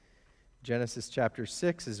Genesis chapter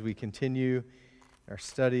 6 as we continue our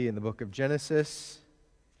study in the book of Genesis.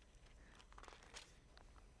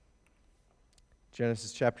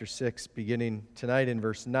 Genesis chapter 6, beginning tonight in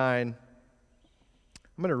verse 9.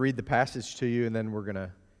 I'm going to read the passage to you, and then we're going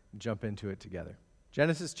to jump into it together.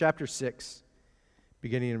 Genesis chapter 6,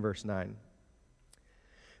 beginning in verse 9.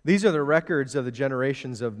 These are the records of the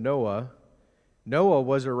generations of Noah. Noah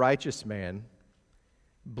was a righteous man,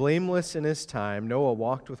 blameless in his time. Noah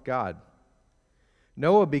walked with God.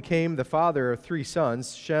 Noah became the father of 3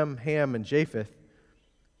 sons, Shem, Ham, and Japheth.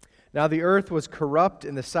 Now the earth was corrupt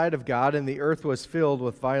in the sight of God, and the earth was filled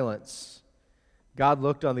with violence. God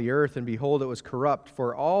looked on the earth, and behold, it was corrupt,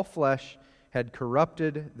 for all flesh had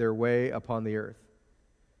corrupted their way upon the earth.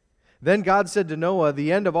 Then God said to Noah,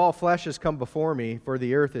 "The end of all flesh has come before me, for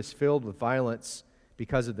the earth is filled with violence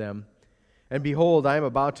because of them. And behold, I am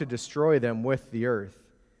about to destroy them with the earth.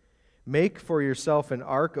 Make for yourself an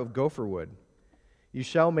ark of gopher wood. You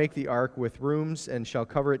shall make the ark with rooms, and shall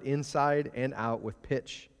cover it inside and out with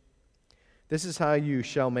pitch. This is how you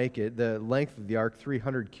shall make it. The length of the ark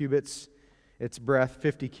 300 cubits, its breadth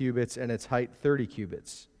 50 cubits, and its height 30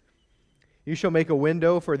 cubits. You shall make a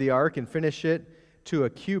window for the ark and finish it to a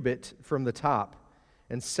cubit from the top,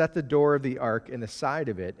 and set the door of the ark in the side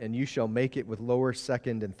of it, and you shall make it with lower,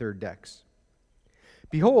 second, and third decks.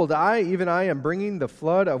 Behold, even I am bringing the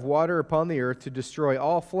flood of water upon the earth to destroy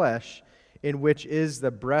all flesh, in which is the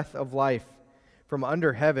breath of life from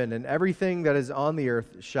under heaven, and everything that is on the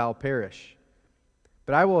earth shall perish.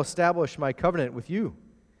 But I will establish my covenant with you,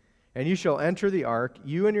 and you shall enter the ark,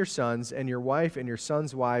 you and your sons, and your wife and your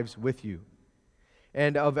sons' wives with you.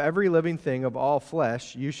 And of every living thing of all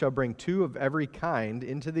flesh you shall bring 2 of every kind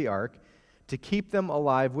into the ark, to keep them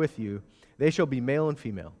alive with you. They shall be male and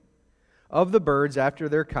female. Of the birds after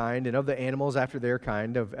their kind, and of the animals after their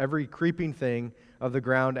kind, of every creeping thing of the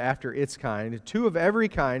ground after its kind, 2 of every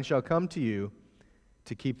kind shall come to you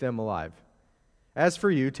to keep them alive. As for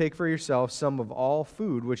you, take for yourself some of all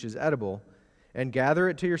food which is edible, and gather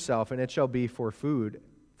it to yourself, and it shall be for food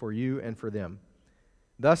for you and for them."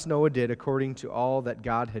 Thus Noah did according to all that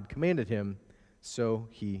God had commanded him, so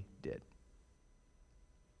he did.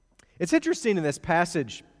 It's interesting in this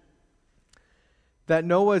passage that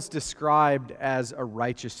Noah is described as a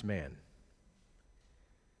righteous man.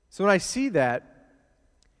 So when I see that,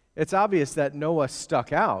 it's obvious that Noah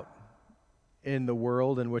stuck out in the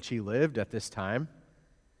world in which he lived at this time.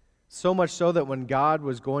 So much so that when God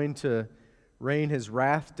was going to rain his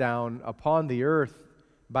wrath down upon the earth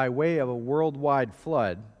by way of a worldwide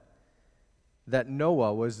flood, that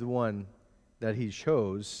Noah was the one that he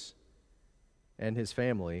chose and his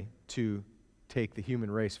family to take the human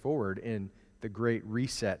race forward in the great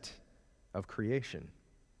reset of creation.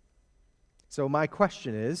 So my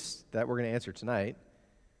question is, that we're going to answer tonight,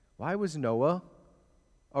 why was Noah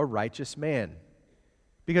a righteous man?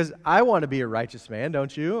 Because I want to be a righteous man,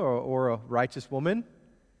 don't you? Or a righteous woman?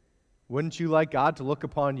 Wouldn't you like God to look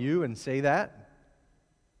upon you and say that?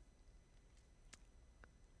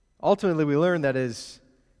 Ultimately, we learn that it is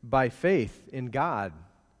by faith in God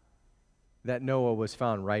that Noah was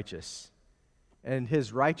found righteous. And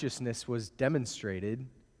his righteousness was demonstrated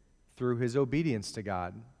through his obedience to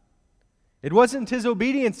God. It wasn't his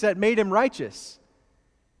obedience that made him righteous.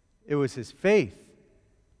 It was his faith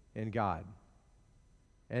in God.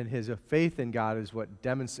 And his faith in God is what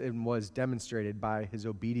was demonstrated by his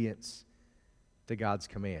obedience to God's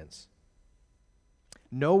commands.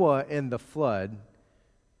 Noah and the flood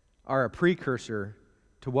are a precursor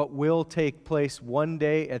to what will take place one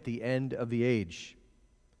day at the end of the age.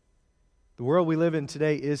 The world we live in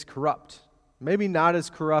today is corrupt. Maybe not as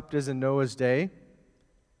corrupt as in Noah's day,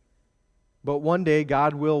 but one day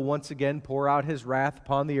God will once again pour out his wrath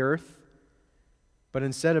upon the earth. But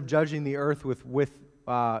instead of judging the earth with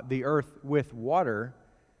water,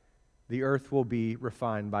 the earth will be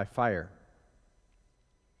refined by fire.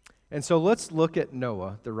 And so let's look at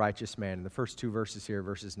Noah, the righteous man, in the first 2 verses here,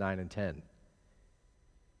 verses 9 and 10.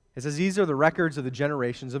 It says, "These are the records of the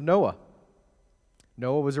generations of Noah.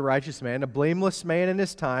 Noah was a righteous man, a blameless man in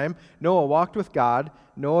his time. Noah walked with God.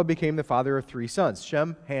 Noah became the father of 3 sons,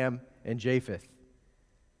 Shem, Ham, and Japheth."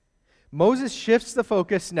 Moses shifts the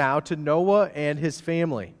focus now to Noah and his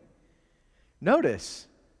family. Notice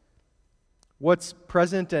what's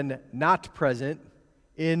present and not present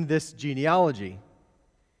in this genealogy.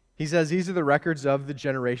 He says these are the records of the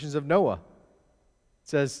generations of Noah. It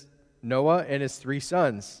says Noah and his 3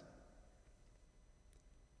 sons.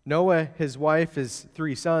 Noah, his wife, his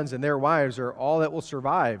 3 sons, and their wives are all that will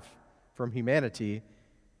survive from humanity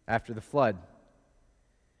after the flood.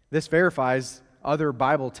 This verifies other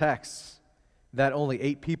Bible texts that only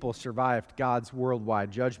 8 people survived God's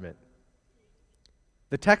worldwide judgment.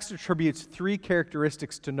 The text attributes 3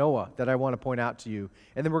 characteristics to Noah that I want to point out to you,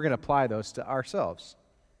 and then we're going to apply those to ourselves.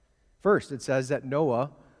 First, it says that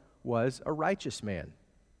Noah was a righteous man.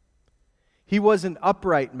 He was an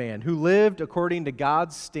upright man who lived according to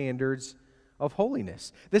God's standards of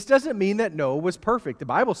holiness. This doesn't mean that Noah was perfect. The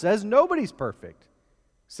Bible says nobody's perfect,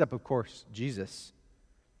 except, of course, Jesus.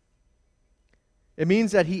 It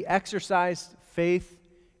means that he exercised faith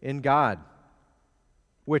in God,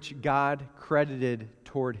 which God credited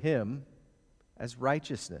toward him as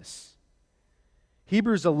righteousness.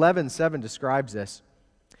 Hebrews 11:7 describes this.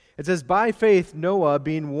 It says, "By faith Noah,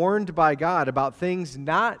 being warned by God about things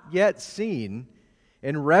not yet seen,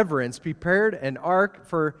 in reverence prepared an ark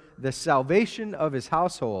for the salvation of his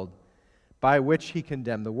household, by which he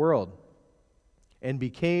condemned the world, and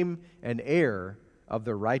became an heir of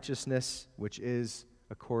the righteousness which is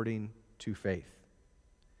according to faith."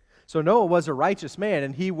 So Noah was a righteous man,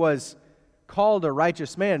 and he was called a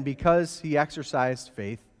righteous man because he exercised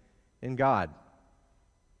faith in God.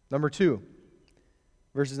 Number 2,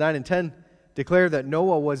 verses 9 and 10 declare that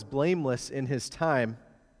Noah was blameless in his time.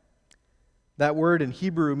 That word in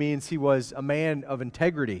Hebrew means he was a man of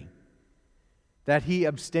integrity, that he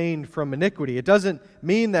abstained from iniquity. It doesn't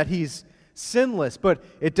mean that he's sinless, but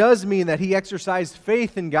it does mean that he exercised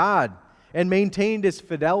faith in God and maintained his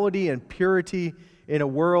fidelity and purity in a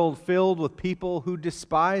world filled with people who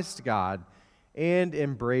despised God and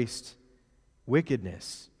embraced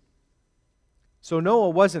wickedness. So Noah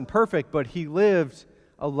wasn't perfect, but he lived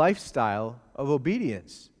a lifestyle of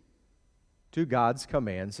obedience to God's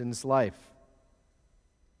commands in his life.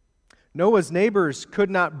 Noah's neighbors could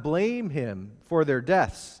not blame him for their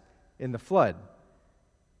deaths in the flood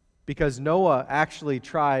because Noah actually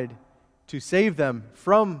tried to save them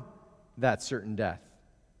from that certain death.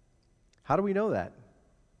 How do we know that?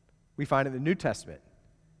 We find it in the New Testament.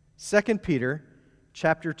 2 Peter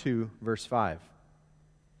chapter 2, verse 5.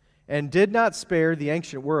 "And did not spare the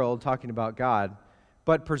ancient world," talking about God,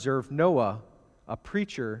 "but preserved Noah, a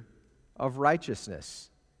preacher of righteousness,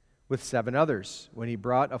 with 7 others, when he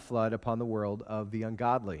brought a flood upon the world of the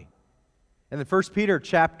ungodly." And then 1 Peter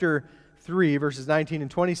chapter 3, verses 19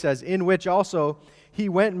 and 20 says, "In which also he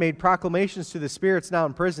went and made proclamations to the spirits now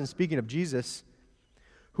in prison," speaking of Jesus,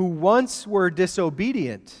 "who once were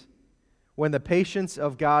disobedient, when the patience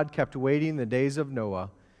of God kept waiting the days of Noah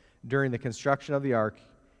during the construction of the ark,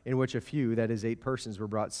 in which a few, that is 8 persons, were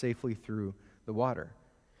brought safely through the water."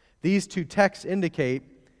 These 2 texts indicate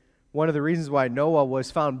one of the reasons why Noah was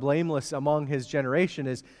found blameless among his generation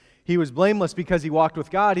is he was blameless because he walked with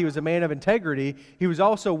God. He was a man of integrity. He was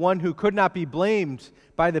also one who could not be blamed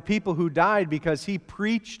by the people who died because he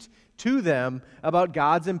preached to them about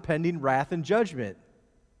God's impending wrath and judgment.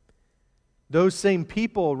 Those same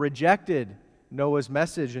people rejected Noah's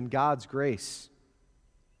message and God's grace.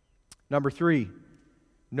 Number 3,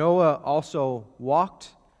 Noah also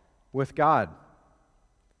walked with God.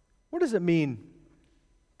 What does it mean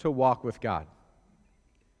to walk with God?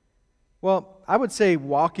 Well, I would say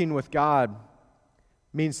walking with God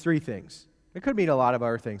means 3 things. It could mean a lot of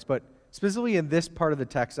other things, but specifically in this part of the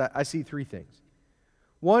text, I see 3 things.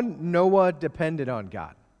 1, Noah depended on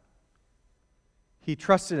God. He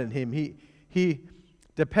trusted in him. He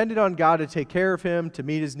depended on God to take care of him, to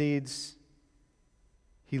meet his needs.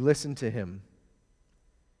 He listened to him.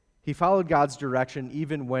 He followed God's direction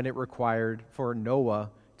even when it required for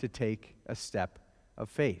Noah to take a step of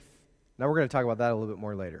faith. Now we're going to talk about that a little bit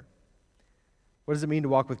more later. What does it mean to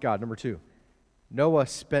walk with God? Number 2, Noah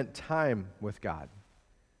spent time with God.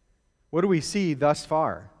 What do we see thus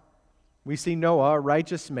far? We see Noah, a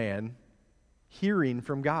righteous man, hearing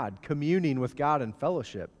from God, communing with God in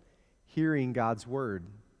fellowship, hearing God's word.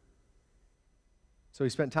 So he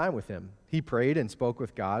spent time with him. He prayed and spoke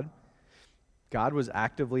with God. God was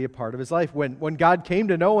actively a part of his life. When God came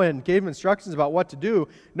to Noah and gave him instructions about what to do,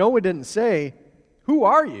 Noah didn't say, "Who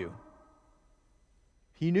are you?"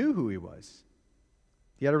 He knew who he was.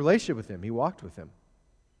 He had a relationship with him. He walked with him.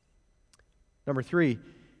 Number 3,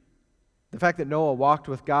 the fact that Noah walked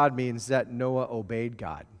with God means that Noah obeyed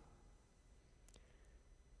God.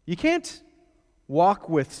 You can't walk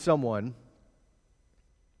with someone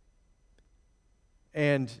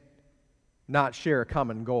and not share a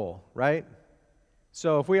common goal, right?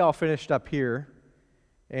 So if we all finished up here,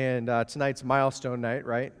 and tonight's milestone night,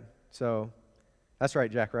 right? So that's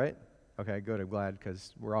right, Jack, right? Okay, good, I'm glad,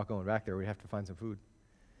 because we're all going back there. We have to find some food.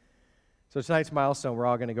 So tonight's milestone, we're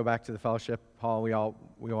all going to go back to the fellowship hall. We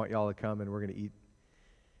want y'all to come, and we're going to eat.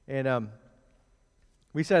 And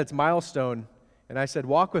we said it's milestone, and I said,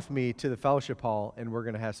 walk with me to the fellowship hall, and we're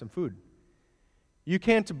going to have some food. You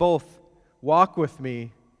can't both walk with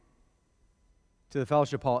me to the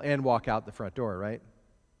fellowship hall and walk out the front door, right?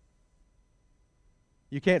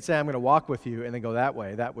 You can't say, I'm going to walk with you and then go that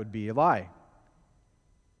way. That would be a lie,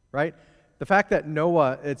 right? The fact that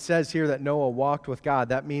Noah, it says here that Noah walked with God,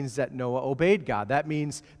 that means that Noah obeyed God. That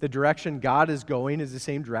means the direction God is going is the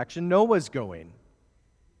same direction Noah's going.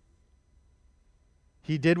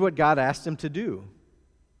 He did what God asked him to do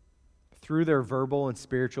through their verbal and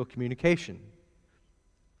spiritual communication.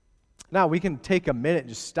 Now, we can take a minute and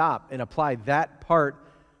just stop and apply that part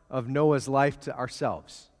of Noah's life to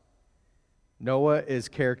ourselves. Noah is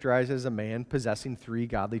characterized as a man possessing 3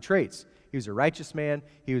 godly traits. He was a righteous man,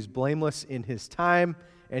 he was blameless in his time,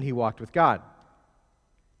 and he walked with God.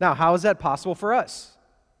 Now, how is that possible for us?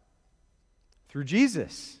 Through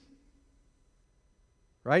Jesus.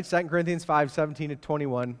 Right? 2 Corinthians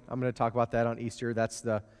 5:17-21. I'm going to talk about that on Easter.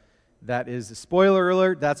 That is a spoiler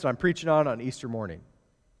alert. That's what I'm preaching on Easter morning.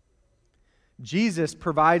 Jesus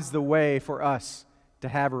provides the way for us to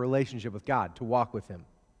have a relationship with God, to walk with Him.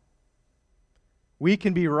 We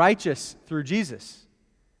can be righteous through Jesus.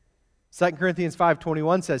 2 Corinthians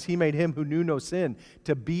 5:21 says, He made Him who knew no sin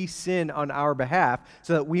to be sin on our behalf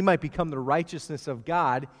so that we might become the righteousness of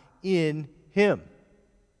God in Him.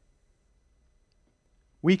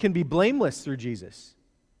 We can be blameless through Jesus.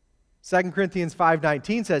 2 Corinthians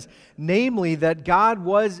 5:19 says, namely that God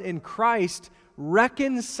was in Christ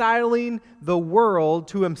reconciling the world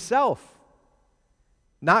to Himself,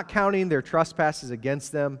 not counting their trespasses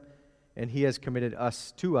against them, and He has committed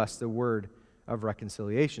to us the word of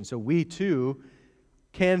reconciliation. So we too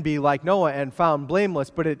can be like Noah and found blameless,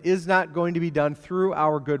 but it is not going to be done through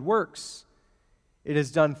our good works. It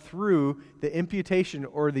is done through the imputation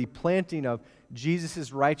or the planting of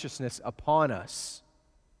Jesus' righteousness upon us.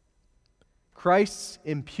 Christ's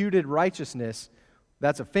imputed righteousness,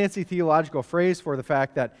 that's a fancy theological phrase for the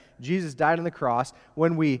fact that Jesus died on the cross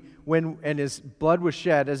and His blood was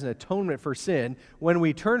shed as an atonement for sin. When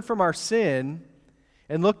we turn from our sin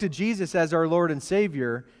and look to Jesus as our Lord and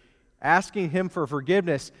Savior, asking Him for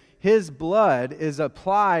forgiveness, His blood is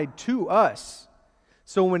applied to us.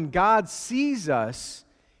 So when God sees us,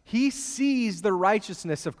 He sees the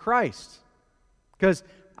righteousness of Christ. Because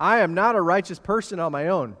I am not a righteous person on my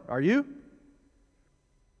own. Are you?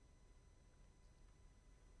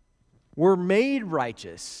 We're made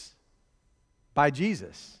righteous by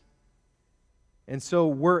Jesus. And so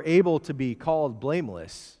we're able to be called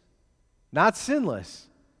blameless. Not sinless,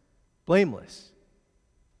 blameless.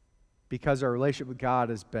 Because our relationship with God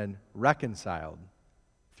has been reconciled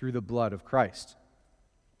through the blood of Christ.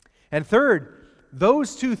 And third,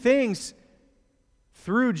 those two things,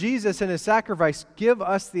 through Jesus and His sacrifice, give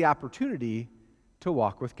us the opportunity to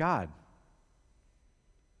walk with God.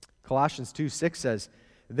 Colossians 2:6 says,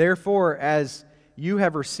 therefore, as you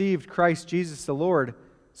have received Christ Jesus the Lord,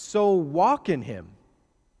 so walk in Him.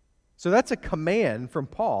 So that's a command from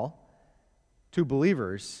Paul to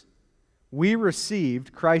believers. We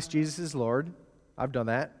received Christ Jesus as Lord. I've done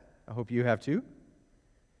that. I hope you have too.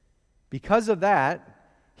 Because of that,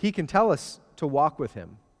 He can tell us to walk with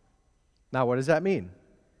Him. Now, what does that mean?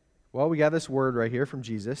 Well, we got this word right here from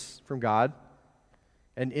Jesus, from God,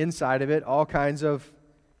 and inside of it, all kinds of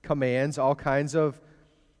commands, all kinds of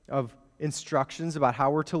instructions about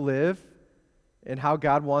how we're to live and how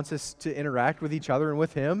God wants us to interact with each other and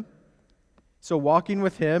with Him. So walking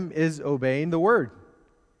with Him is obeying the Word.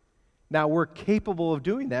 Now, we're capable of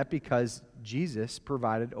doing that because Jesus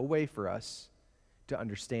provided a way for us to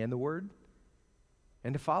understand the Word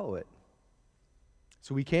and to follow it.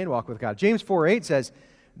 So we can walk with God. James 4:8 says,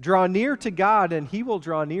 draw near to God and He will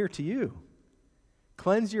draw near to you.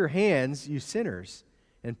 Cleanse your hands, you sinners,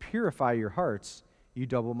 and purify your hearts, you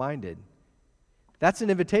double-minded. That's an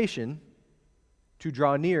invitation to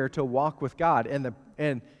draw near, to walk with God.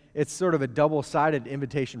 And it's sort of a double-sided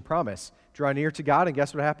invitation promise. Draw near to God, and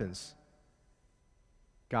guess what happens?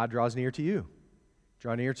 God draws near to you.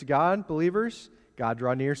 Draw near to God, believers. God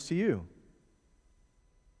draws near to you.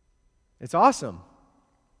 It's awesome.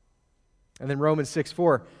 And then Romans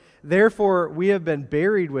 6:4, therefore we have been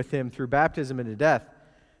buried with Him through baptism into death,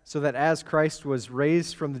 so that as Christ was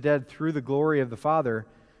raised from the dead through the glory of the Father,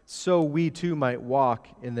 so we too might walk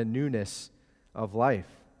in the newness of life.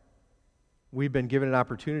 We've been given an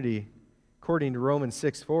opportunity, according to Romans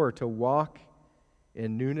 6:4, to walk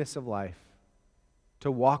in newness of life, to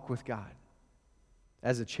walk with God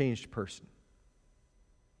as a changed person.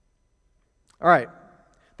 All right,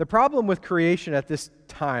 the problem with creation at this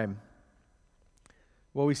time,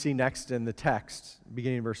 what we see next in the text,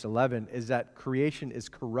 beginning in verse 11, is that creation is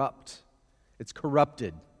corrupt. It's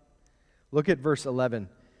corrupted. Look at verse 11.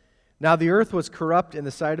 Now the earth was corrupt in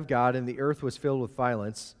the sight of God, and the earth was filled with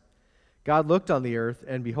violence. God looked on the earth,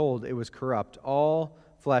 and behold, it was corrupt. All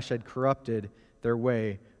flesh had corrupted their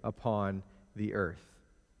way upon the earth.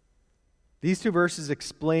 These two verses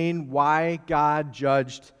explain why God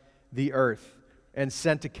judged the earth and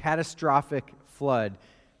sent a catastrophic flood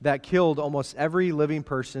that killed almost every living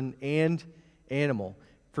person and animal.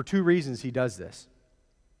 For two reasons he does this.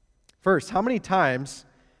 First, how many times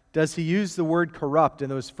does he use the word corrupt in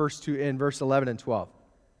those first two, in verse 11 and 12?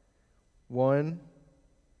 1,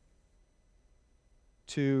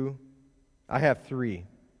 2, I have 3.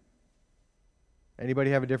 Anybody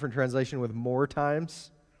have a different translation with more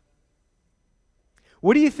times?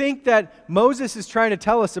 What do you think that Moses is trying to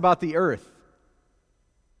tell us about the earth?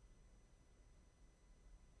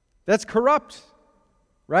 That's corrupt,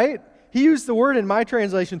 right? He used the word in my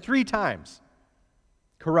translation 3 times.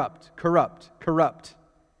 Corrupt, corrupt, corrupt.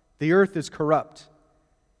 The earth is corrupt.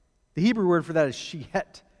 The Hebrew word for that is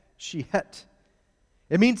shehet, shehet.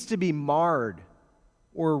 It means to be marred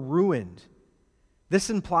or ruined.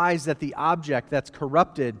 This implies that the object that's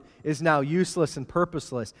corrupted is now useless and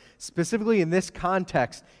purposeless. Specifically in this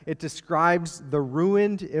context, it describes the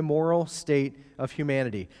ruined, immoral state of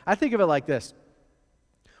humanity. I think of it like this.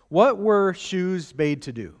 What were shoes made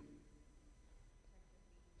to do?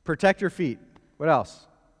 Protect your feet. What else?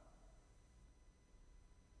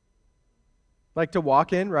 Like to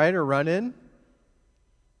walk in, right, or run in?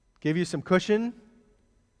 Give you some cushion?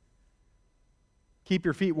 Keep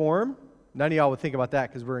your feet warm? None of y'all would think about that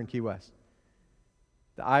because we're in Key West.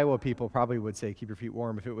 The Iowa people probably would say keep your feet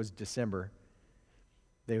warm if it was December.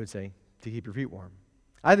 They would say to keep your feet warm.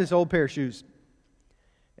 I had this old pair of shoes.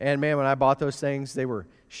 And man, when I bought those things, they were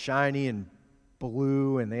shiny and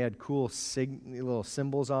blue and they had cool little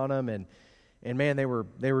symbols on them. And man, they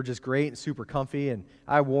were just great and super comfy. And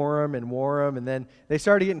I wore them. And then they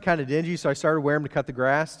started getting kind of dingy, so I started wearing them to cut the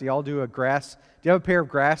grass. Do y'all do you have a pair of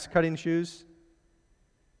grass cutting shoes?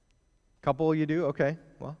 Couple you do? Okay,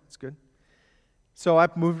 well, that's good. So I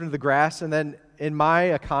moved into the grass, and then in my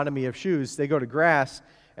economy of shoes, they go to grass,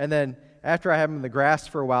 and then after I have them in the grass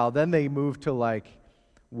for a while, then they move to like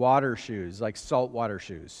water shoes, like saltwater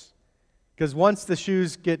shoes. Because once the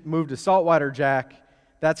shoes get moved to saltwater jack,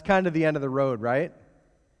 that's kind of the end of the road, right?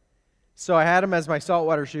 So I had them as my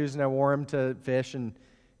saltwater shoes, and I wore them to fish and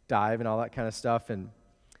dive and all that kind of stuff, and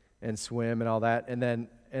swim and all that, and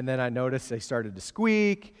then I noticed they started to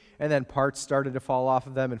squeak, and then parts started to fall off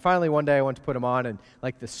of them. And finally, one day I went to put them on, and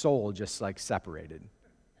like the sole just like separated.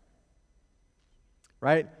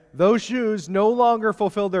 Right? Those shoes no longer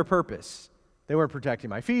fulfilled their purpose. They weren't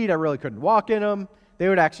protecting my feet. I really couldn't walk in them.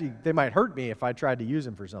 They might hurt me if I tried to use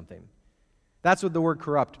them for something. That's what the word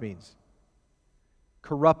corrupt means.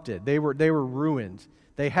 Corrupted. They were ruined.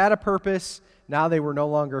 They had a purpose. Now they were no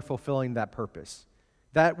longer fulfilling that purpose.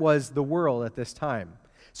 That was the world at this time.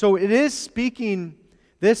 So it is speaking,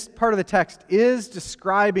 this part of the text is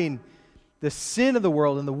describing the sin of the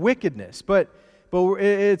world and the wickedness, but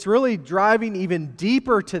it's really driving even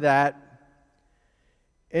deeper to that,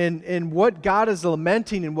 and what God is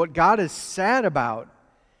lamenting and what God is sad about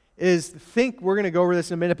is, we're going to go over this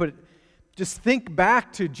in a minute, but just think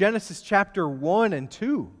back to Genesis chapter 1 and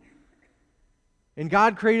 2. And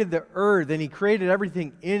God created the earth, and He created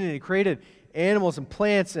everything in it. He created animals and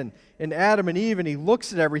plants and Adam and Eve, and He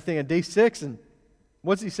looks at everything on day 6, and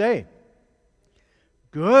what's He say?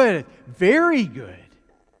 Good, very good.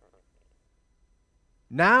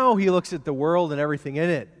 Now He looks at the world and everything in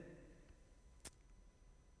it.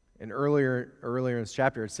 And earlier in this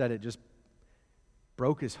chapter, it said it just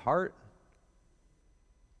broke His heart.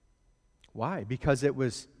 Why? Because it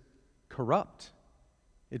was corrupt.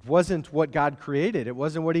 It wasn't what God created. It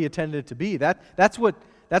wasn't what He intended it to be. That's what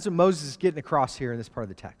Moses is getting across here in this part of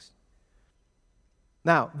the text.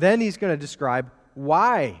 Now, then he's going to describe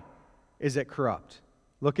why is it corrupt.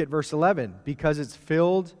 Look at verse 11. Because it's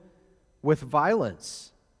filled with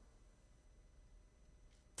violence.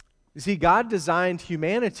 You see, God designed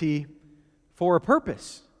humanity for a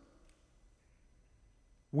purpose.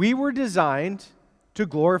 We were designed to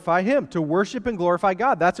glorify Him, to worship and glorify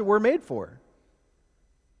God. That's what we're made for.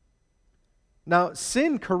 Now,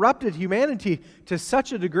 sin corrupted humanity to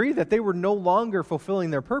such a degree that they were no longer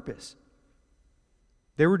fulfilling their purpose.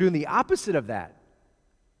 They were doing the opposite of that.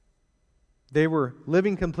 They were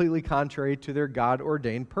living completely contrary to their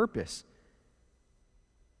God-ordained purpose.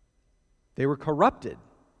 They were corrupted.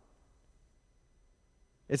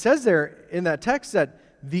 It says there in that text that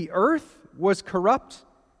the earth was corrupt.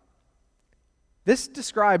 This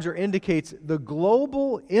describes or indicates the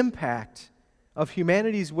global impact of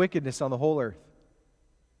humanity's wickedness on the whole earth.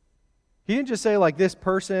 He didn't just say like this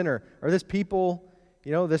person or this people,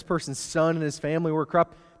 this person's son and his family were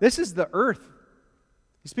corrupt. This is the earth.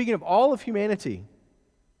 He's speaking of all of humanity.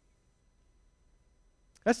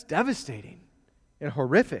 That's devastating and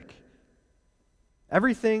horrific.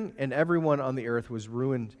 Everything and everyone on the earth was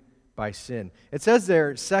ruined by sin. It says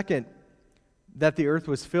there, second, that the earth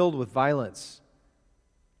was filled with violence.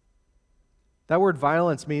 That word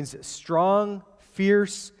violence means strong,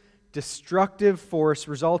 fierce, destructive force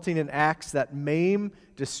resulting in acts that maim,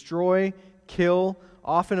 destroy, kill,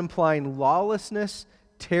 often implying lawlessness,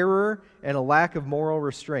 terror, and a lack of moral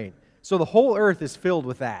restraint. So the whole earth is filled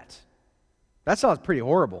with that. That sounds pretty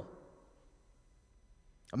horrible.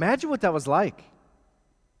 Imagine what that was like.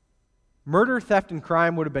 Murder, theft, and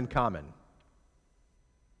crime would have been common.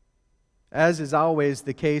 As is always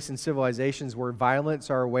the case in civilizations where violence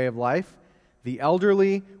are a way of life, the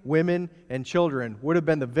elderly, women, and children would have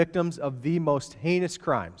been the victims of the most heinous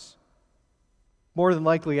crimes, more than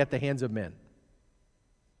likely at the hands of men.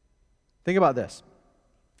 Think about this.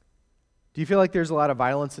 Do you feel like there's a lot of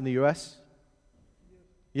violence in the U.S.?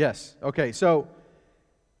 Yes. Okay, so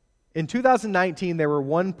in 2019, there were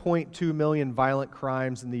 1.2 million violent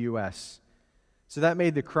crimes in the U.S. So that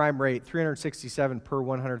made the crime rate 367 per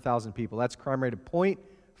 100,000 people. That's a crime rate of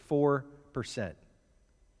 0.4%.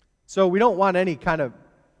 So we don't want any kind of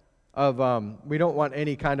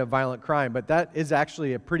violent crime, but that is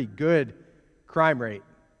actually a pretty good crime rate.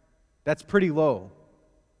 That's pretty low.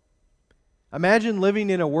 Imagine living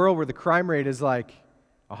in a world where the crime rate is like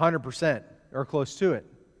 100% or close to it.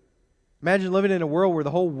 Imagine living in a world where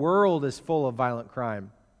the whole world is full of violent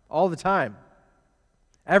crime all the time,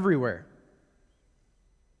 everywhere.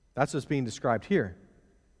 That's what's being described here.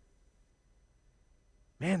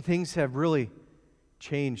 Man, things have really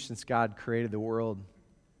changed since God created the world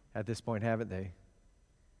at this point, haven't they?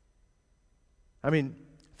 I mean,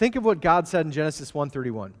 think of what God said in Genesis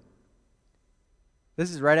 1:31.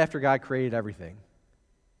 This is right after God created everything.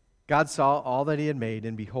 God saw all that he had made,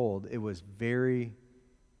 and behold, it was very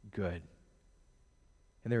good.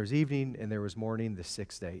 And there was evening, and there was morning the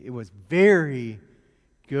sixth day. It was very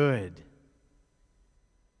good.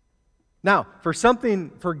 Now, for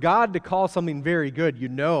God to call something very good, you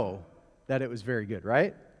know that it was very good,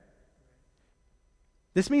 right?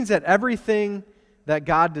 This means that everything that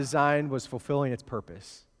God designed was fulfilling its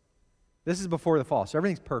purpose. This is before the fall, so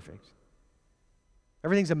everything's perfect.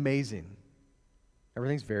 Everything's amazing.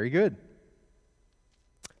 Everything's very good.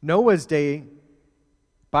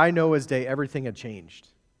 By Noah's day, everything had changed.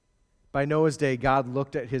 By Noah's day, God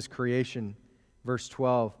looked at his creation. Verse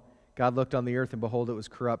 12, God looked on the earth, and behold, it was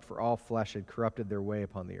corrupt, for all flesh had corrupted their way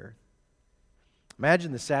upon the earth.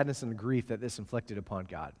 Imagine the sadness and the grief that this inflicted upon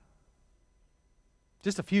God.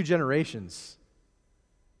 Just a few generations,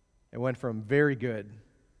 it went from very good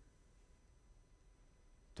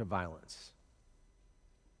to violence.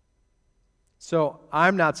 So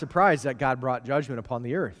I'm not surprised that God brought judgment upon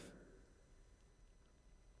the earth.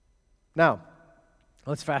 Now,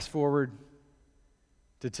 let's fast forward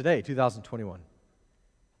to today, 2021.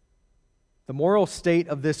 The moral state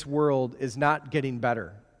of this world is not getting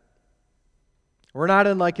better. We're not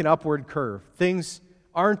in like an upward curve. Things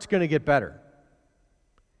aren't going to get better.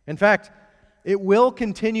 In fact, it will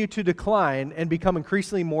continue to decline and become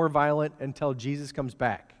increasingly more violent until Jesus comes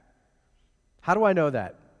back. How do I know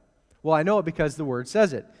that? Well, I know it because the Word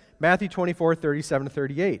says it. Matthew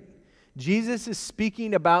 24:37-38. Jesus is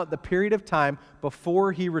speaking about the period of time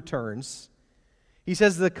before he returns. He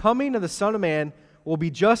says, the coming of the Son of Man will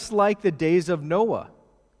be just like the days of Noah.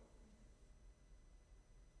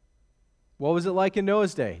 What was it like in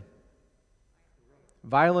Noah's day?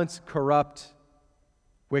 Violence, corrupt,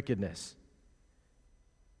 wickedness.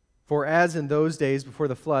 For as in those days before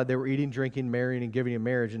the flood, they were eating, drinking, marrying, and giving in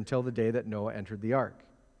marriage until the day that Noah entered the ark.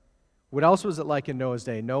 What else was it like in Noah's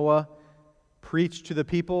day? Noah preached to the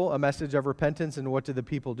people a message of repentance, and what did the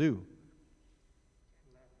people do?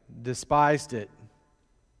 Despised it.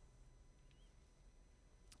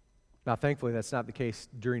 Now, thankfully, that's not the case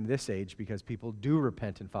during this age because people do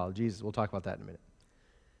repent and follow Jesus. We'll talk about that in a minute.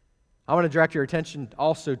 I want to direct your attention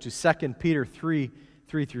also to 2 Peter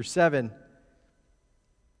 3:3-7.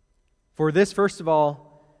 For this, first of all,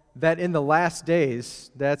 that in the last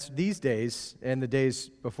days, that's these days and the days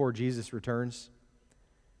before Jesus returns,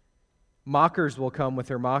 mockers will come with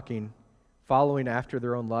their mocking, following after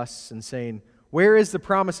their own lusts and saying, where is the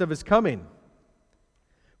promise of his coming?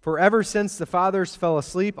 For ever since the fathers fell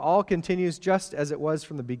asleep, all continues just as it was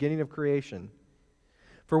from the beginning of creation.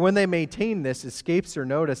 For when they maintain this, escapes their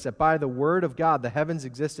notice that by the word of God the heavens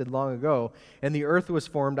existed long ago, and the earth was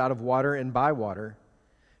formed out of water and by water.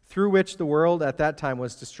 through which the world at that time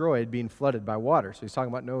was destroyed, being flooded by water. So he's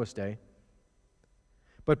talking about Noah's day.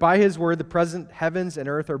 But by his word, the present heavens and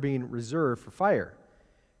earth are being reserved for fire,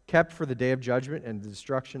 kept for the day of judgment and the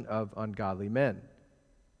destruction of ungodly men.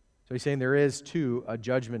 So he's saying there is, too, a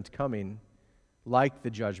judgment coming like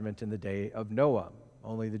the judgment in the day of Noah.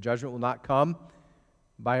 Only the judgment will not come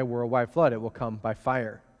by a worldwide flood. It will come by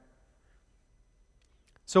fire.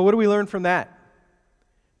 So what do we learn from that?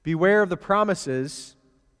 Beware of the promises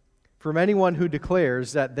from anyone who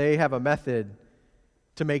declares that they have a method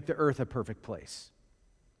to make the earth a perfect place,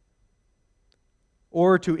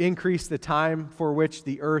 or to increase the time for which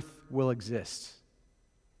the earth will exist.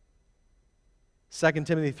 2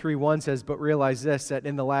 Timothy 3:1 says, "But realize this, that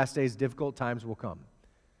in the last days difficult times will come."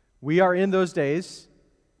 We are in those days,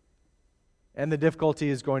 and the difficulty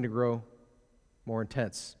is going to grow more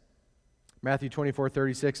intense. Matthew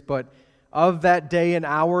 24:36, "But of that day and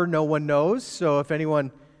hour no one knows." So if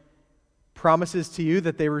anyone promises to you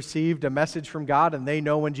that they received a message from God and they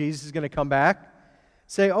know when Jesus is going to come back,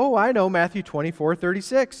 say, "Oh, I know Matthew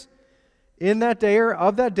 24:36. In that day or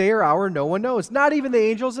of that day or hour no one knows, not even the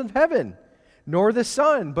angels in heaven, nor the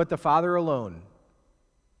Son, but the Father alone."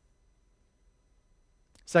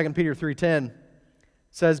 2 Peter 3:10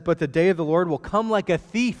 says, "But the day of the Lord will come like a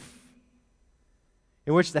thief,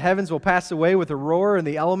 in which the heavens will pass away with a roar, and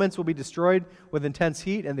the elements will be destroyed with intense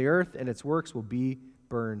heat, and the earth and its works will be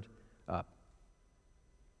burned up."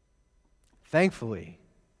 Thankfully,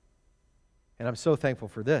 and I'm so thankful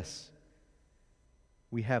for this,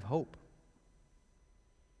 we have hope.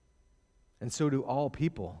 And so do all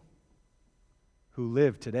people who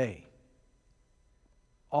live today.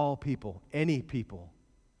 All people, any people,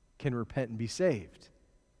 can repent and be saved.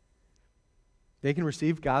 They can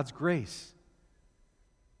receive God's grace.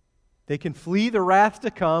 They can flee the wrath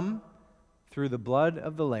to come through the blood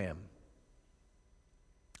of the Lamb.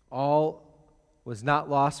 All was not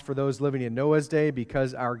lost for those living in Noah's day,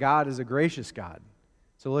 because our God is a gracious God.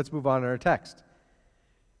 So let's move on in our text.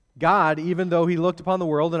 God, even though he looked upon the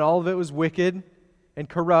world and all of it was wicked and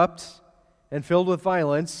corrupt and filled with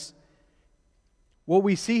violence, what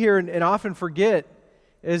we see here and often forget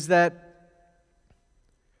is that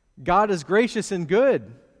God is gracious and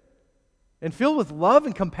good and filled with love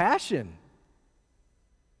and compassion.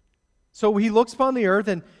 So he looks upon the earth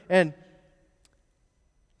and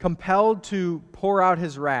compelled to pour out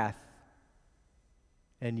his wrath,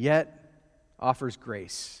 and yet offers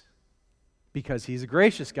grace, because he's a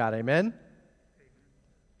gracious God. Amen?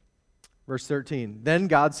 Verse 13, "Then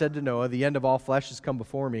God said to Noah, the end of all flesh has come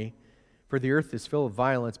before me, for the earth is full of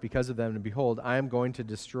violence because of them, and behold, I am going to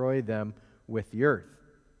destroy them with the earth."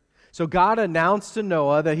 So God announced to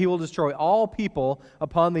Noah that he will destroy all people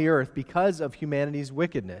upon the earth because of humanity's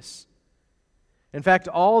wickedness. In fact,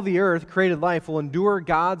 all the earth, created life, will endure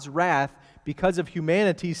God's wrath because of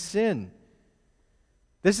humanity's sin.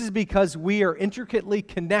 This is because we are intricately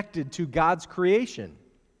connected to God's creation.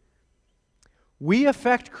 We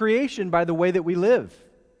affect creation by the way that we live.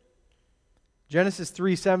 Genesis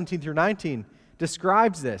 3:17 through 19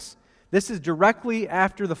 describes this. This is directly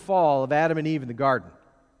after the fall of Adam and Eve in the garden.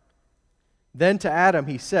 "Then to Adam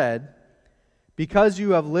he said, 'Because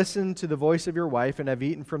you have listened to the voice of your wife and have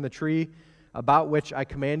eaten from the tree about which I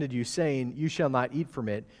commanded you, saying, you shall not eat from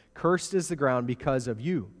it, cursed is the ground because of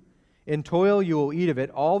you. In toil you will eat of it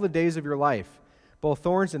all the days of your life. Both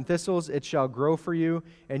thorns and thistles it shall grow for you,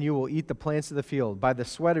 and you will eat the plants of the field. By the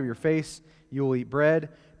sweat of your face you will eat bread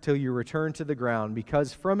till you return to the ground,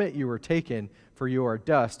 because from it you were taken, for you are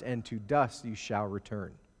dust, and to dust you shall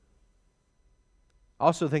return.'"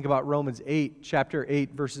 Also think about Romans 8, chapter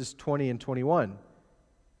 8, verses 20 and 21.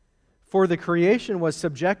 "For the creation was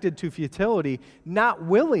subjected to futility, not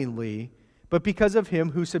willingly, but because of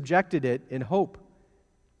him who subjected it in hope,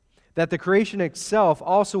 that the creation itself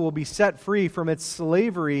also will be set free from its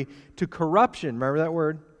slavery to corruption," remember that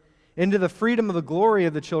word, "into the freedom of the glory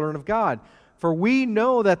of the children of God. For we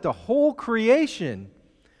know that the whole creation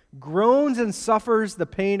groans and suffers the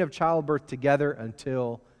pain of childbirth together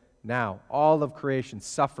until now." All of creation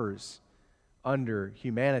suffers under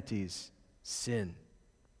humanity's sin.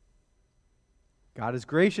 God is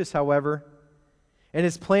gracious, however, and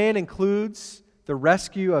his plan includes the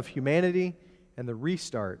rescue of humanity and the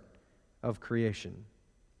restart of creation.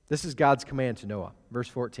 This is God's command to Noah. Verse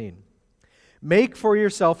 14, "Make for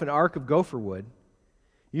yourself an ark of gopher wood.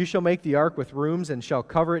 You shall make the ark with rooms and shall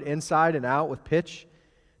cover it inside and out with pitch.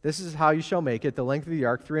 This is how you shall make it. The length of the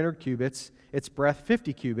ark 300 cubits, its breadth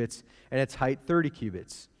 50 cubits, and its height 30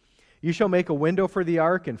 cubits. You shall make a window for the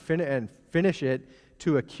ark and finish it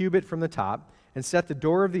to a cubit from the top, and set the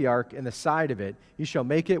door of the ark in the side of it. You shall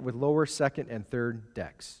make it with lower, second, and third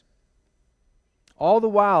decks. All the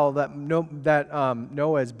while that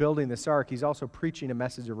Noah is building this ark, he's also preaching a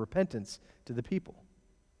message of repentance to the people.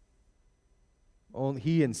 Only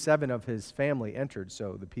he and 7 of his family entered,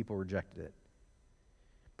 so the people rejected it.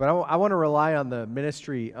 But I want to rely on the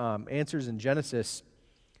ministry answers in Genesis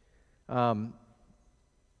to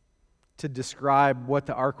describe what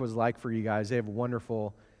the ark was like for you guys. They have a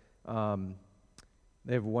wonderful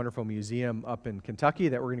museum up in Kentucky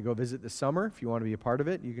that we're going to go visit this summer. If you want to be a part of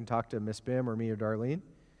it, you can talk to Miss Bim or me or Darlene.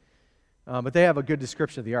 But they have a good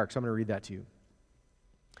description of the ark, so I'm going to read that to you.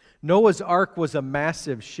 Noah's ark was a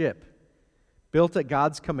massive ship built at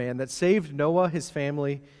God's command that saved Noah, his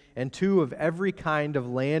family, and 2 of every kind of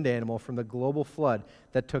land animal from the global flood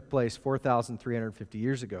that took place 4,350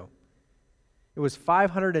 years ago. It was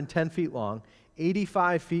 510 feet long,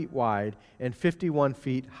 85 feet wide, and 51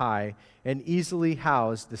 feet high, and easily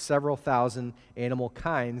housed the several thousand animal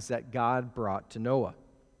kinds that God brought to Noah.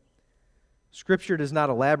 Scripture does not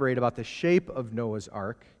elaborate about the shape of Noah's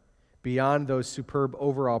ark beyond those superb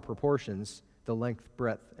overall proportions, the length,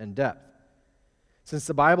 breadth, and depth. Since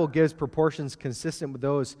the Bible gives proportions consistent with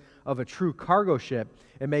those of a true cargo ship,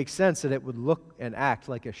 it makes sense that it would look and act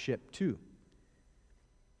like a ship too.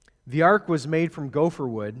 The ark was made from gopher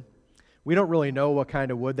wood. We don't really know what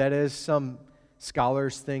kind of wood that is. Some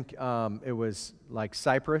scholars think it was like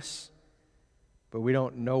cypress, but we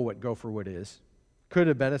don't know what gopher wood is. Could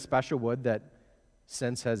have been a special wood that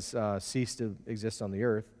since has ceased to exist on the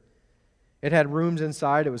earth. It had rooms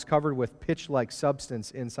inside. It was covered with pitch-like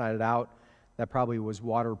substance inside and out. That probably was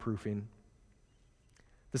waterproofing.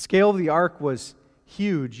 The scale of the ark was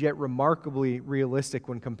huge, yet remarkably realistic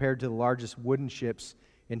when compared to the largest wooden ships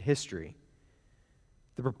in history.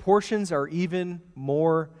 The proportions are even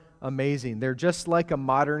more amazing. They're just like a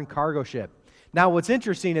modern cargo ship. Now, what's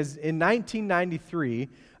interesting is in 1993,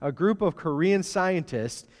 a group of Korean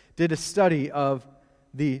scientists did a study of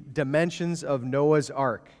the dimensions of Noah's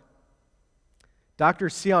Ark. Dr.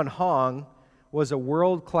 Seon Hong was a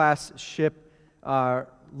world-class ship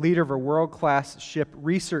leader of a world-class ship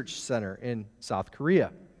research center in South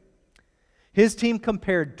Korea. His team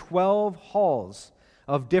compared 12 hulls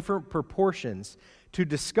of different proportions to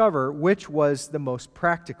discover which was the most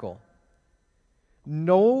practical.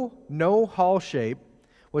 No hull shape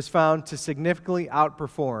was found to significantly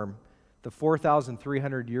outperform the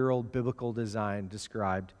 4,300-year-old biblical design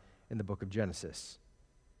described in the book of Genesis.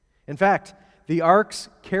 In fact, the ark's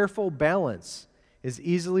careful balance is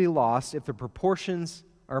easily lost if the proportions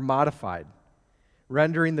are modified,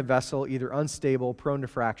 rendering the vessel either unstable, prone to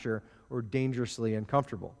fracture, or dangerously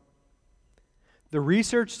uncomfortable. The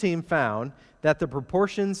research team found that the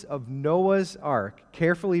proportions of Noah's Ark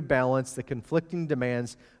carefully balanced the conflicting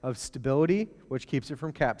demands of stability, which keeps it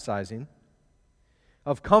from capsizing,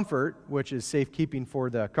 of comfort, which is safekeeping for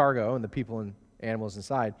the cargo and the people and animals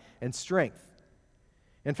inside, and strength.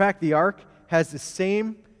 In fact, the Ark has the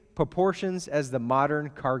same proportions as the modern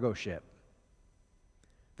cargo ship.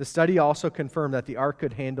 The study also confirmed that the ark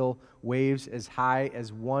could handle waves as high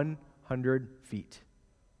as 100 feet.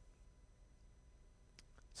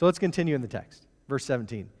 So let's continue in the text. Verse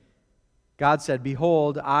 17. God said,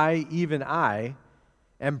 "Behold, I, even I,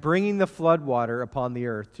 am bringing the flood water upon the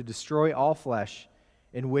earth to destroy all flesh,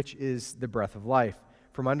 in which is the breath of life.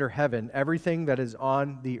 From under heaven, everything that is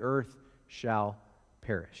on the earth shall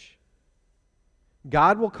perish."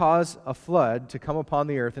 God will cause a flood to come upon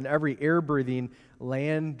the earth, and every air-breathing,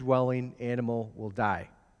 land-dwelling animal will die.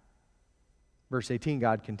 Verse 18,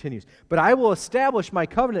 God continues, "But I will establish my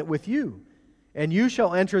covenant with you, and you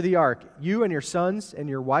shall enter the ark, you and your sons and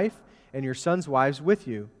your wife and your sons' wives with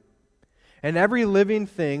you. And every living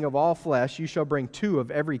thing of all flesh you shall bring 2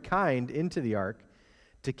 of every kind into the ark,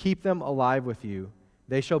 to keep them alive with you.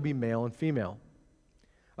 They shall be male and female.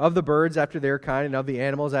 Of the birds after their kind, and of the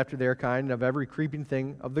animals after their kind, and of every creeping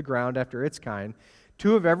thing of the ground after its kind,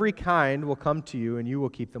 2 of every kind will come to you, and you will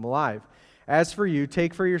keep them alive. As for you,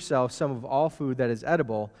 take for yourself some of all food that is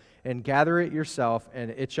edible, and gather it yourself, and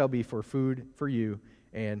it shall be for food for you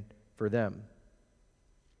and for them."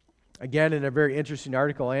 Again, in a very interesting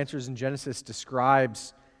article, Answers in Genesis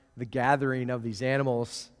describes the gathering of these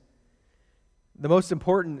animals. The most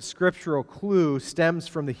important scriptural clue stems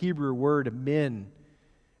from the Hebrew word min,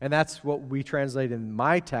 and that's what we translate in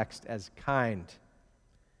my text as kind.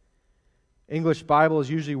 English Bibles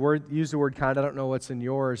usually use the word kind. I don't know what's in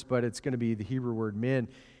yours, but it's going to be the Hebrew word min.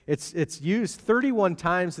 It's used 31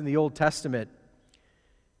 times in the Old Testament.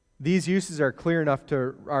 These uses are clear enough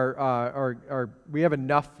we have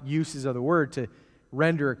enough uses of the word to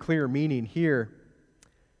render a clear meaning here.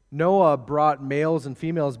 Noah brought males and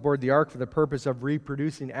females aboard the ark for the purpose of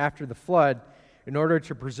reproducing after the flood, in order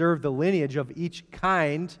to preserve the lineage of each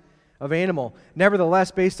kind of animal.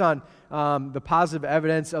 Nevertheless, based on the positive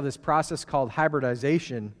evidence of this process called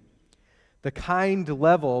hybridization, the kind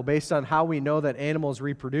level, based on how we know that animals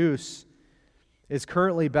reproduce, is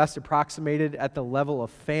currently best approximated at the level of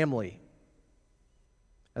family.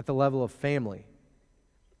 At the level of family.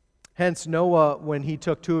 Hence, Noah, when he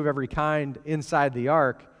took 2 of every kind inside the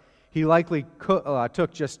ark, he likely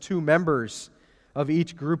took just 2 members of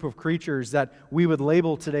each group of creatures that we would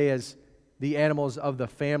label today as the animals of the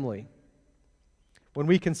family. When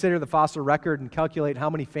we consider the fossil record and calculate how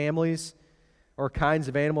many families or kinds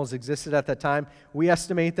of animals existed at that time, we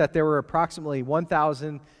estimate that there were approximately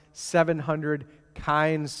 1,700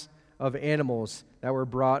 kinds of animals that were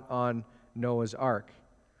brought on Noah's ark.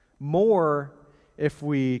 More if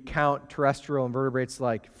we count terrestrial invertebrates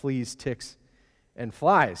like fleas, ticks, and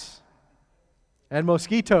flies, and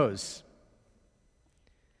mosquitoes.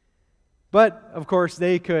 But, of course,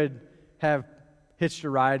 they could have hitched a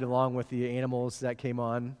ride along with the animals that came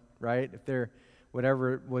on, right? If they're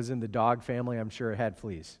whatever was in the dog family, I'm sure it had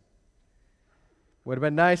fleas. Would have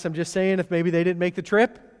been nice, I'm just saying, if maybe they didn't make the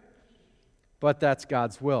trip, but that's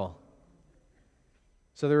God's will.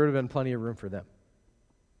 So there would have been plenty of room for them.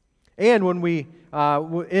 And when we,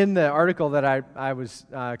 in the article that I was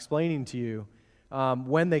explaining to you,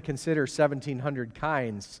 when they consider 1,700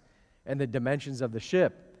 kinds and the dimensions of the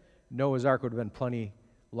ship, Noah's Ark would have been plenty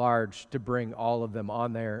large to bring all of them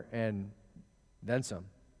on there and then some.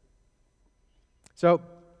 So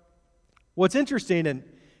what's interesting and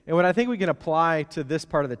what I think we can apply to this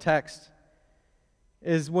part of the text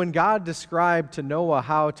is when God described to Noah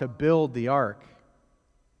how to build the ark,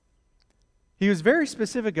 he was very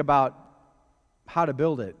specific about how to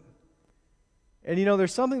build it. And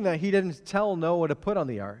there's something that he didn't tell Noah to put on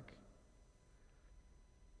the ark.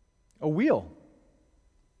 A wheel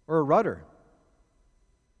or a rudder.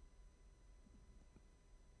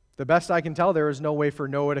 The best I can tell, there was no way for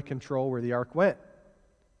Noah to control where the ark went.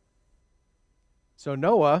 So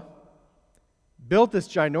Noah built this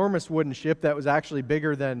ginormous wooden ship that was actually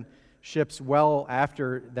bigger than ships well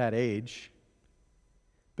after that age.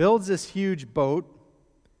 Builds this huge boat.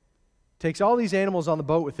 Takes all these animals on the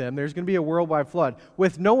boat with him. There's going to be a worldwide flood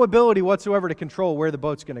with no ability whatsoever to control where the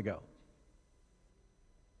boat's going to go.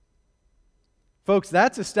 Folks,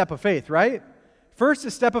 that's a step of faith, right? First,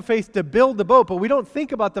 a step of faith to build the boat, but we don't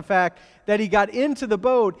think about the fact that he got into the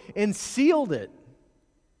boat and sealed it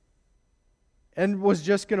and was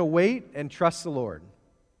just going to wait and trust the Lord.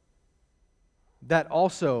 That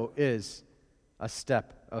also is a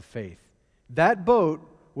step of faith. That boat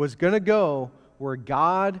was going to go where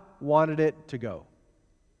God wanted it to go.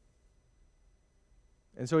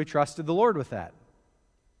 And so he trusted the Lord with that.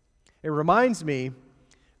 It reminds me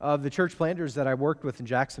of the church planters that I worked with in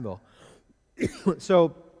Jacksonville.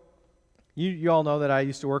 So you all know that I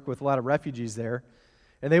used to work with a lot of refugees there,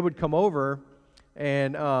 and they would come over,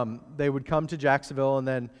 and they would come to Jacksonville, and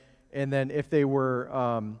then if they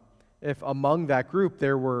were if among that group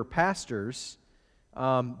there were pastors,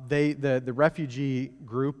 the refugee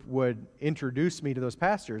group would introduce me to those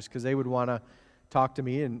pastors because they would want to talk to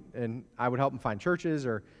me, and I would help them find churches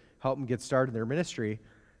or help them get started in their ministry.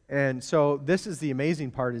 And so this is the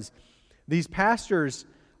amazing part is these pastors,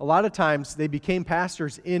 a lot of times they became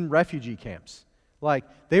pastors in refugee camps. Like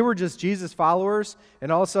they were just Jesus followers,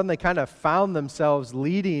 and all of a sudden they kind of found themselves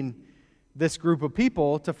leading this group of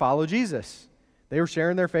people to follow Jesus. They were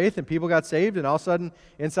sharing their faith, and people got saved, and all of a sudden,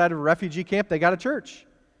 inside of a refugee camp, they got a church.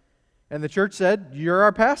 And the church said, "You're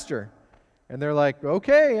our pastor." And they're like,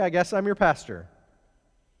 "Okay, I guess I'm your pastor."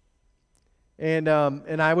 And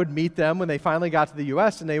I would meet them when they finally got to the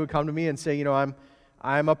U.S., and they would come to me and say,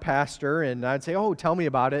 I'm a pastor, and I'd say, "Oh, tell me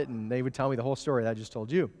about it," and they would tell me the whole story that I just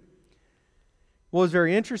told you. What was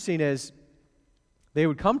very interesting is they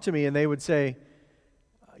would come to me and they would say,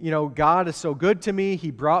 "God is so good to me.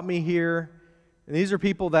 He brought me here." And these are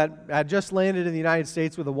people that had just landed in the United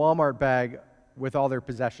States with a Walmart bag with all their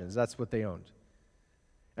possessions. That's what they owned.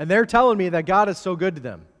 And they're telling me that God is so good to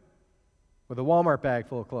them with a Walmart bag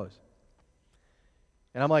full of clothes.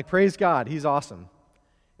 And I'm like, praise God, He's awesome.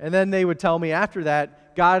 And then they would tell me after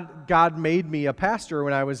that, God made me a pastor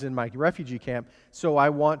when I was in my refugee camp, so I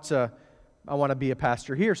want to be a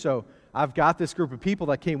pastor here. So I've got this group of people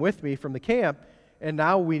that came with me from the camp, and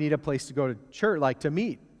now we need a place to go to church, like to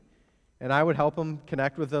meet. And I would help them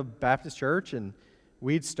connect with a Baptist church, and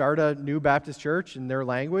we'd start a new Baptist church in their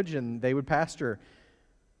language, and they would pastor.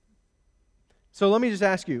 So let me just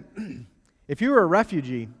ask you, if you were a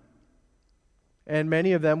refugee, and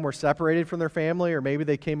many of them were separated from their family, or maybe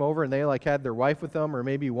they came over and they had their wife with them, or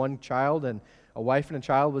maybe one child and a wife and a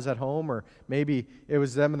child was at home, or maybe it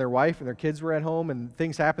was them and their wife and their kids were at home and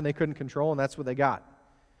things happened they couldn't control and that's what they got.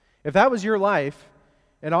 If that was your life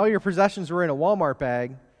and all your possessions were in a Walmart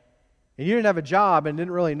bag and you didn't have a job and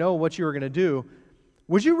didn't really know what you were going to do,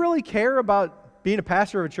 would you really care about being a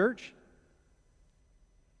pastor of a church?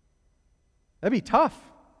 That'd be tough.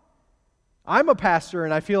 I'm a pastor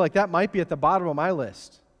and I feel like that might be at the bottom of my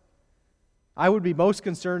list. I would be most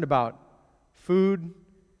concerned about food,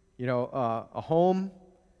 a home,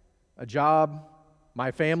 a job,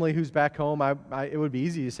 my family who's back home. It would be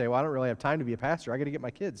easy to say, well, I don't really have time to be a pastor. I got to get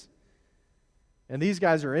my kids. And these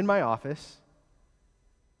guys are in my office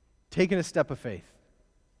taking a step of faith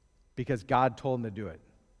because God told them to do it.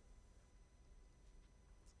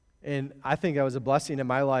 And I think that was a blessing in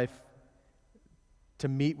my life to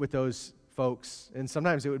meet with those folks. And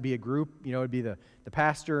sometimes it would be a group, it would be the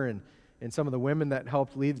pastor and some of the women that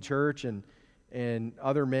helped lead the church and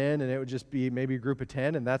other men, and it would just be maybe a group of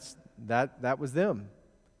 10, and that was them.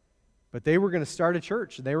 But they were going to start a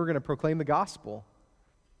church, and they were going to proclaim the gospel.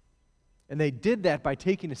 And they did that by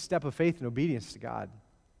taking a step of faith and obedience to God.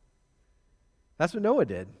 That's what Noah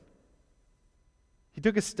did. He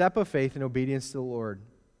took a step of faith and obedience to the Lord.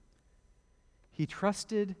 He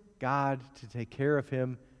trusted God to take care of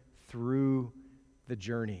him through the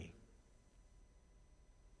journey.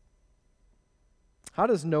 How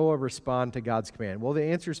does Noah respond to God's command? Well, the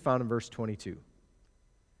answer is found in verse 22.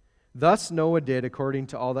 Thus Noah did according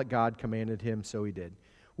to all that God commanded him, so he did.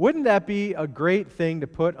 Wouldn't that be a great thing to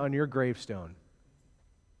put on your gravestone?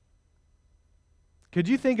 Could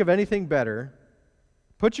you think of anything better?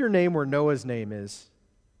 Put your name where Noah's name is.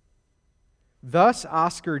 Thus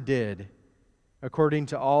Oscar did according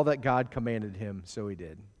to all that God commanded him, so he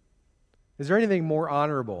did. Is there anything more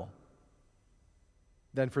honorable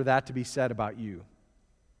than for that to be said about you?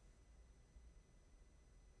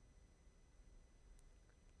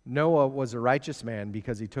 Noah was a righteous man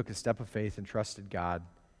because he took a step of faith and trusted God.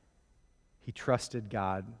 He trusted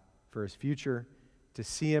God for his future, to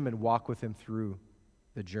see him and walk with him through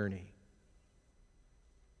the journey.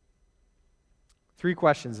 3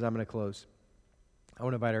 questions, and I'm going to close. I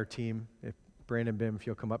want to invite our team, if Brandon, Bim, if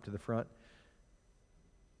you'll come up to the front.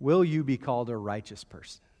 Will you be called a righteous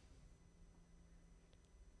person?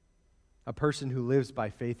 A person who lives by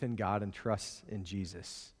faith in God and trusts in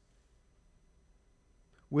Jesus.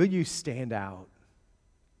 Will you stand out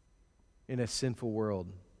in a sinful world?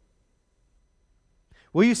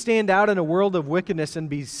 Will you stand out in a world of wickedness and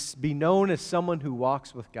be known as someone who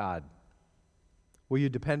walks with God? Will you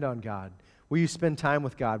depend on God? Will you spend time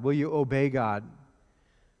with God? Will you obey God?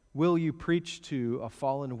 Will you preach to a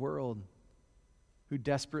fallen world who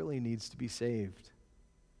desperately needs to be saved?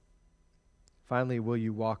 Finally, will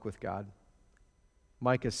you walk with God?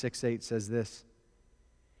 Micah 6:8 says this,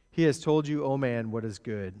 He has told you, O man, what is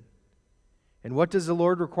good. And what does the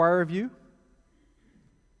Lord require of you?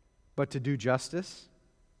 But to do justice,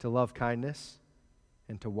 to love kindness,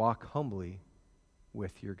 and to walk humbly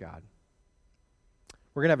with your God.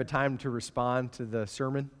 We're going to have a time to respond to the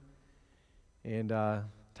sermon and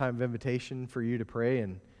time of invitation for you to pray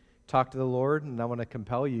and talk to the Lord. And I want to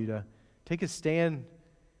compel you to take a stand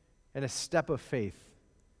and a step of faith.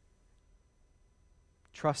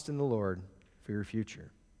 Trust in the Lord for your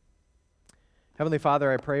future. Heavenly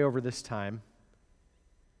Father, I pray over this time.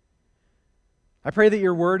 I pray that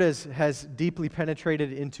your word has deeply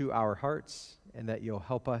penetrated into our hearts and that you'll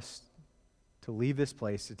help us to leave this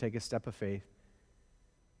place, to take a step of faith,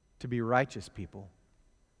 to be righteous people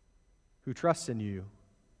who trust in you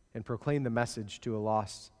and proclaim the message to a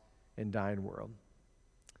lost and dying world.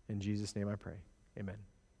 In Jesus' name I pray. Amen.